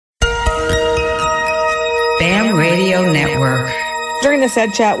BAM Radio Network. During this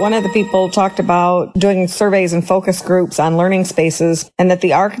Ed Chat, one of the people talked about doing surveys and focus groups on learning spaces, and that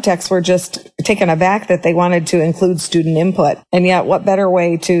the architects were just taken aback that they wanted to include student input. And yet, what better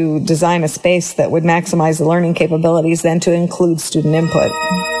way to design a space that would maximize the learning capabilities than to include student input?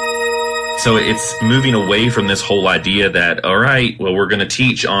 So it's moving away from this whole idea that, all right, well, we're going to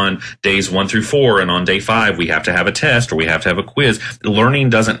teach on days 1 through 4, and on day 5, we have to have a test or we have to have a quiz. Learning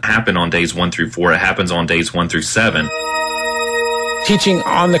doesn't happen on days 1 through 4. It happens on days 1 through 7. Teaching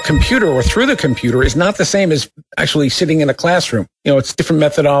on the computer or through the computer is not the same as actually sitting in a classroom. You know, it's different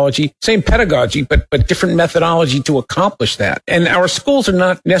methodology, same pedagogy, but different methodology to accomplish that. And our schools are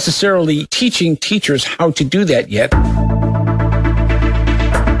not necessarily teaching teachers how to do that yet.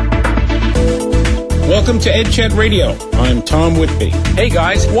 Welcome to Ed Chat Radio. I'm Tom Whitby. Hey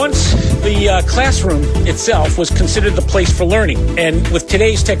guys, once the classroom itself was considered the place for learning. And with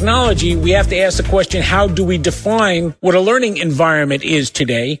today's technology, we have to ask the question, how do we define what a learning environment is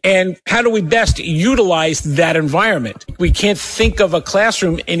today? And how do we best utilize that environment? We can't think of a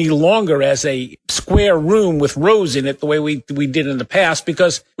classroom any longer as a square room with rows in it the way we did in the past,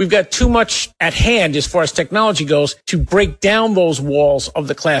 because we've got too much at hand as far as technology goes to break down those walls of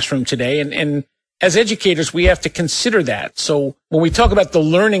the classroom today. And as educators, we have to consider that. So when we talk about the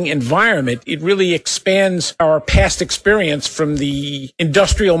learning environment, it really expands our past experience from the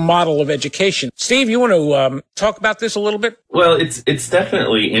industrial model of education. Steve, you want to talk about this a little bit? Well, it's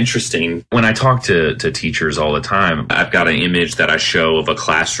definitely interesting. When I talk to teachers all the time, I've got an image that I show of a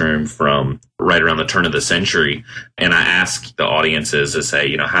classroom from right around the turn of the century. And I ask the audiences to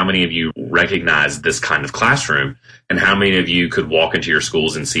say, how many of you recognize this kind of classroom? And how many of you could walk into your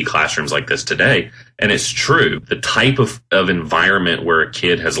schools and see classrooms like this today? And it's true. The type of environment where a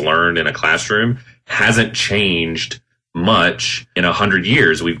kid has learned in a classroom hasn't changed much in 100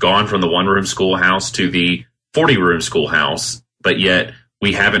 years. We've gone from the one-room schoolhouse to the 40-room schoolhouse, but yet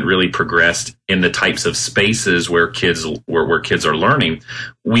we haven't really progressed in the types of spaces where kids are learning.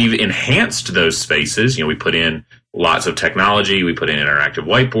 We've enhanced those spaces. We put in lots of technology. We put in interactive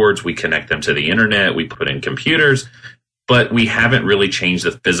whiteboards. We connect them to the internet. We put in computers, but we haven't really changed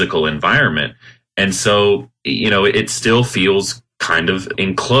the physical environment. And so, it still feels kind of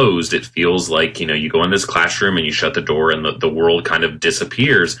enclosed. It feels like, you go in this classroom and you shut the door and the world kind of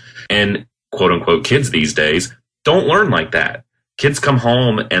disappears. And quote unquote kids these days don't learn like that. Kids come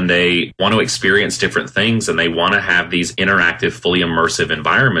home and they want to experience different things, and they want to have these interactive, fully immersive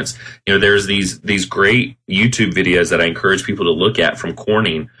environments. There's these great YouTube videos that I encourage people to look at from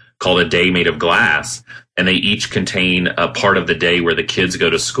Corning called A Day Made of Glass, and they each contain a part of the day where the kids go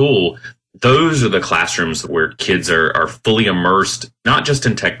to school. Those are the classrooms where kids are fully immersed, not just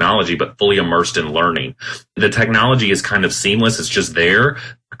in technology, but fully immersed in learning. The technology is kind of seamless. It's just there.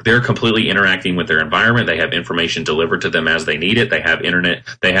 They're completely interacting with their environment. They have information delivered to them as they need it. They have internet.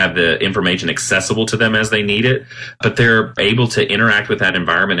 They have the information accessible to them as they need it. But they're able to interact with that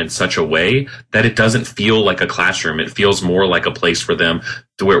environment in such a way that it doesn't feel like a classroom. It feels more like a place for them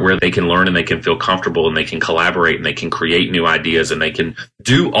to where they can learn and they can feel comfortable and they can collaborate and they can create new ideas and they can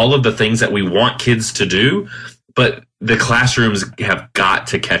do all of the things that we want kids to do. But the classrooms have got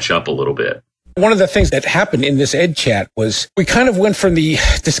to catch up a little bit. One of the things that happened in this Ed Chat was we kind of went from the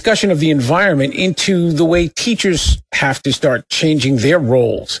discussion of the environment into the way teachers have to start changing their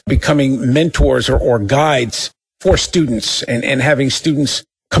roles, becoming mentors or guides for students and having students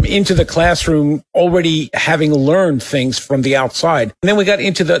come into the classroom already having learned things from the outside. And then we got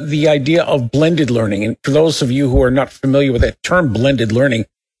into the idea of blended learning. And for those of you who are not familiar with that term, blended learning,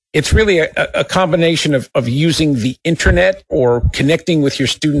 it's really a combination of using the internet or connecting with your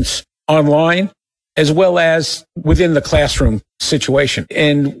students online, as well as within the classroom situation.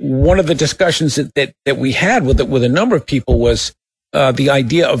 And one of the discussions that we had with a number of people was the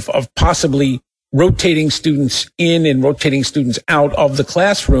idea of possibly rotating students in and rotating students out of the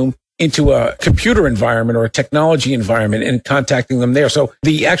classroom into a computer environment or a technology environment and contacting them there. So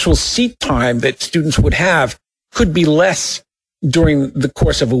the actual seat time that students would have could be less during the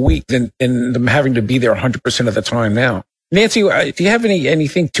course of a week than them having to be there 100% of the time now. Nancy, do you have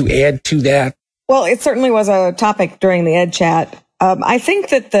anything to add to that? Well, it certainly was a topic during the Ed Chat. I think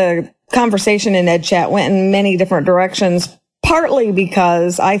that the conversation in Ed Chat went in many different directions, partly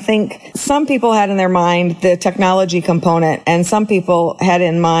because I think some people had in their mind the technology component and some people had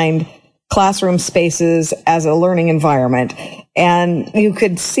in mind classroom spaces as a learning environment. And you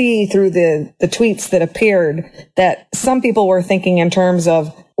could see through the tweets that appeared that some people were thinking in terms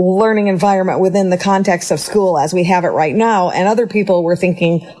of learning environment within the context of school as we have it right now. And other people were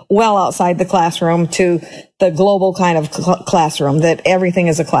thinking well outside the classroom to the global kind of classroom, that everything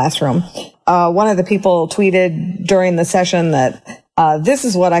is a classroom. one of the people tweeted during the session that this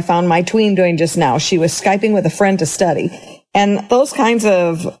is what I found my tween doing just now. She was Skyping with a friend to study. And those kinds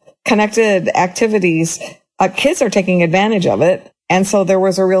of connected activities, kids are taking advantage of it. And so there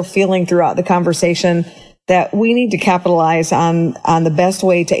was a real feeling throughout the conversation that we need to capitalize on the best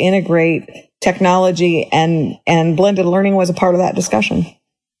way to integrate technology, and blended learning was a part of that discussion.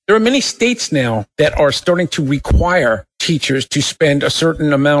 There are many states now that are starting to require teachers to spend a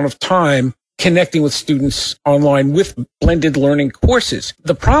certain amount of time connecting with students online with blended learning courses.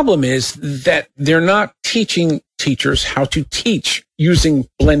 The problem is that they're not teaching teachers how to teach using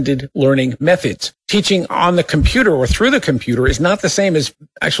blended learning methods. Teaching on the computer or through the computer is not the same as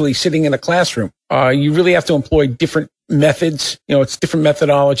actually sitting in a classroom. You really have to employ different methods. It's different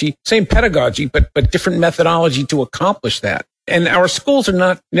methodology, same pedagogy, but different methodology to accomplish that. And our schools are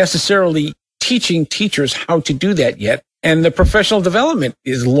not necessarily teaching teachers how to do that yet. And the professional development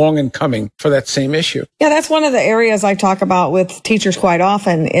is long in coming for that same issue. Yeah, that's one of the areas I talk about with teachers quite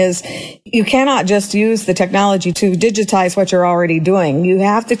often is you cannot just use the technology to digitize what you're already doing. You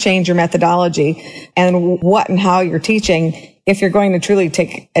have to change your methodology and what and how you're teaching if you're going to truly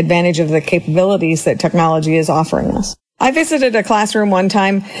take advantage of the capabilities that technology is offering us. I visited a classroom one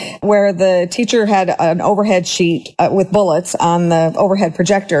time where the teacher had an overhead sheet with bullets on the overhead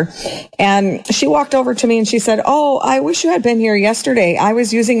projector. And she walked over to me and she said, "Oh, I wish you had been here yesterday. I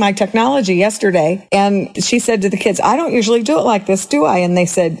was using my technology yesterday." And she said to the kids, "I don't usually do it like this, do I?" And they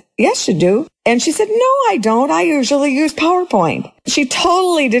said, "Yes, you do." And she said, "No, I don't. I usually use PowerPoint." She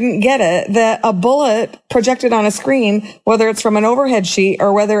totally didn't get it that a bullet projected on a screen, whether it's from an overhead sheet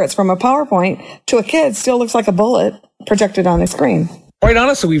or whether it's from a PowerPoint, to a kid still looks like a bullet projected on a screen. Quite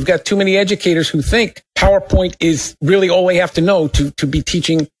honestly, we've got too many educators who think PowerPoint is really all they have to know to be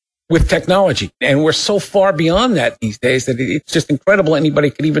teaching with technology. And we're so far beyond that these days that it's just incredible anybody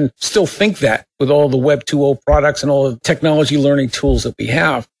could even still think that with all the Web 2.0 products and all the technology learning tools that we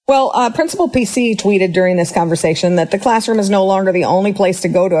have. Well, Principal PC tweeted during this conversation that the classroom is no longer the only place to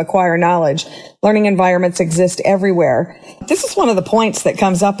go to acquire knowledge. Learning environments exist everywhere. This is one of the points that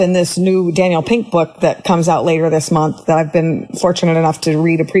comes up in this new Daniel Pink book that comes out later this month that I've been fortunate enough to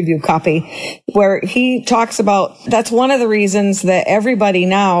read a preview copy, where he talks about that's one of the reasons that everybody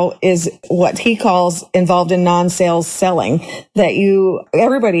now is what he calls involved in non-sales selling, that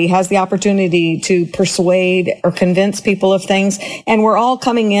everybody has the opportunity to persuade or convince people of things, and we're all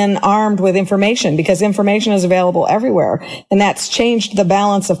coming in armed with information because information is available everywhere. And that's changed the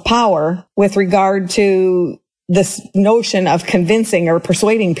balance of power with regard to this notion of convincing or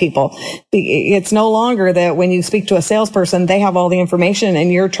persuading people. It's no longer that when you speak to a salesperson, they have all the information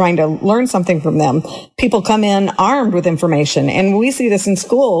and you're trying to learn something from them. People come in armed with information. And we see this in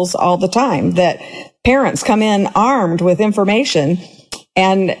schools all the time, that parents come in armed with information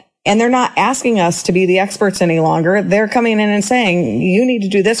and they're not asking us to be the experts any longer. They're coming in and saying, "You need to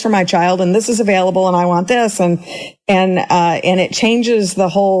do this for my child, and this is available, and I want this," and it changes the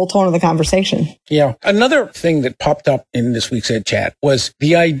whole tone of the conversation. Yeah. Another thing that popped up in this week's Ed Chat was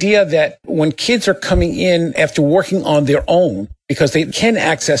the idea that when kids are coming in after working on their own, because they can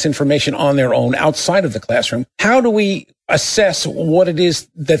access information on their own outside of the classroom, how do we assess what it is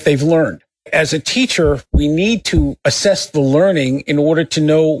that they've learned? As a teacher, we need to assess the learning in order to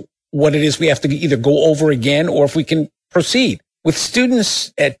know what it is we have to either go over again or if we can proceed. With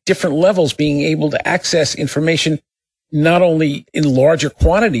students at different levels being able to access information not only in larger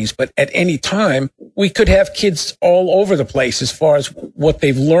quantities, but at any time, we could have kids all over the place as far as what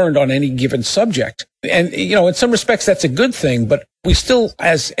they've learned on any given subject. And, in some respects, that's a good thing, but we still,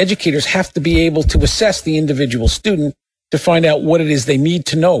 as educators, have to be able to assess the individual student to find out what it is they need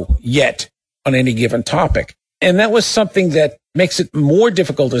to know yet on any given topic. And that was something that makes it more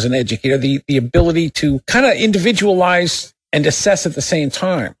difficult as an educator, the ability to kind of individualize and assess at the same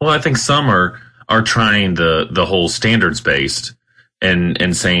time. Well, I think some are trying the whole standards based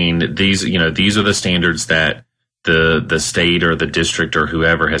and saying these are the standards that the state or the district or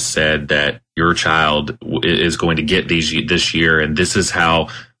whoever has said that your child is going to get this year, and this is how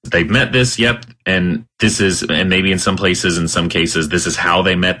they've met this. Yep. And maybe in some cases, this is how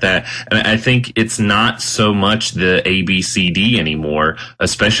they met that. And I think it's not so much the ABCD anymore,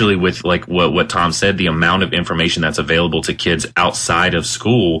 especially with like what Tom said, the amount of information that's available to kids outside of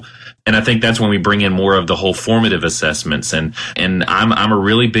school, And I think that's when we bring in more of the whole formative assessments. And I'm a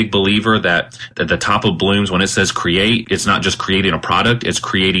really big believer that at the top of Bloom's, when it says create, it's not just creating a product, it's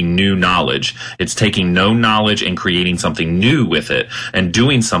creating new knowledge. It's taking known knowledge and creating something new with it and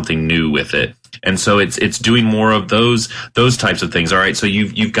doing something new with it. And so it's doing more of those types of things. All right. So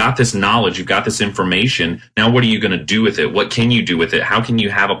you've got this knowledge, you've got this information. Now, what are you going to do with it? What can you do with it? How can you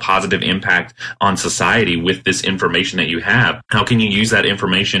have a positive impact on society with this information that you have? How can you use that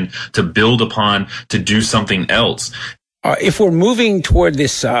information to build upon, to do something else? If we're moving toward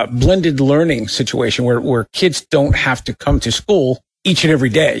this blended learning situation where kids don't have to come to school each and every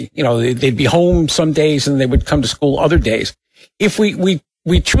day, they'd be home some days and they would come to school other days. If we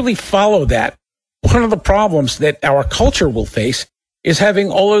truly follow that, one of the problems that our culture will face is having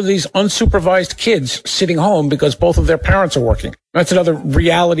all of these unsupervised kids sitting home because both of their parents are working. That's another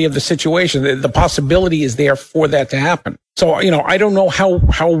reality of the situation. The possibility is there for that to happen. So, I don't know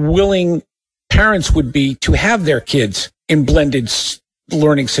how willing parents would be to have their kids in blended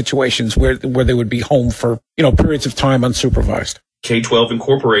learning situations where they would be home for, periods of time unsupervised. K-12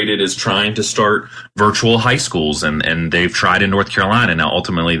 Incorporated is trying to start virtual high schools, and they've tried in North Carolina. Now,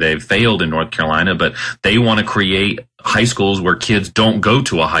 ultimately, they've failed in North Carolina, but they want to create high schools where kids don't go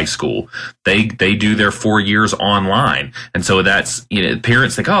to a high school. They do their 4 years online. And so that's,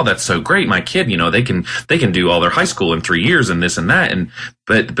 parents think, oh, that's so great. My kid, they can do all their high school in 3 years and this and that.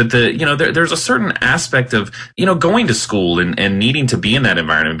 But there's a certain aspect of, going to school and needing to be in that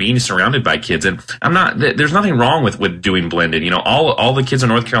environment, being surrounded by kids. And there's nothing wrong with doing blended. All the kids in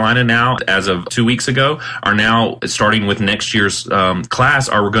North Carolina now, as of 2 weeks ago, are now starting with next year's class,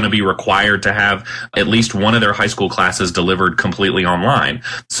 are going to be required to have at least one of their high school classes delivered completely online.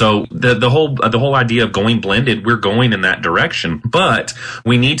 So the whole idea of going blended, we're going in that direction, but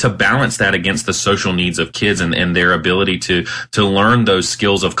we need to balance that against the social needs of kids and their ability to learn those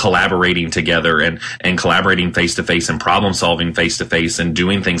skills of collaborating together and collaborating face to face and problem solving face to face and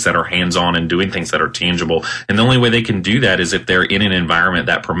doing things that are hands on and doing things that are tangible. And the only way they can do that is if they're in an environment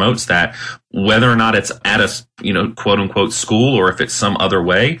that promotes that, whether or not it's at a quote unquote school or if it's some other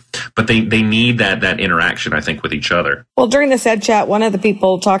way, but they need that interaction, I think, with each other. Well, during this Ed Chat, one of the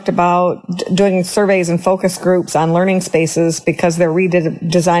people talked about doing surveys and focus groups on learning spaces because they're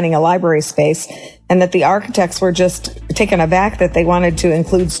redesigning a library space, and that the architects were just taken aback that they wanted to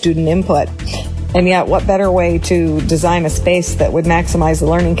include student input. And yet, what better way to design a space that would maximize the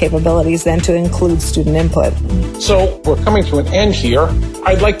learning capabilities than to include student input? So we're coming to an end here.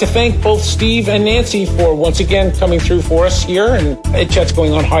 I'd like to thank both Steve and Nancy for once again coming through for us here. And EdChat's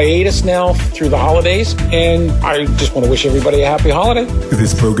going on hiatus now through the holidays. And I just want to wish everybody a happy holiday.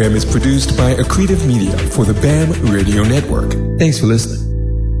 This program is produced by Accretive Media for the BAM Radio Network. Thanks for listening.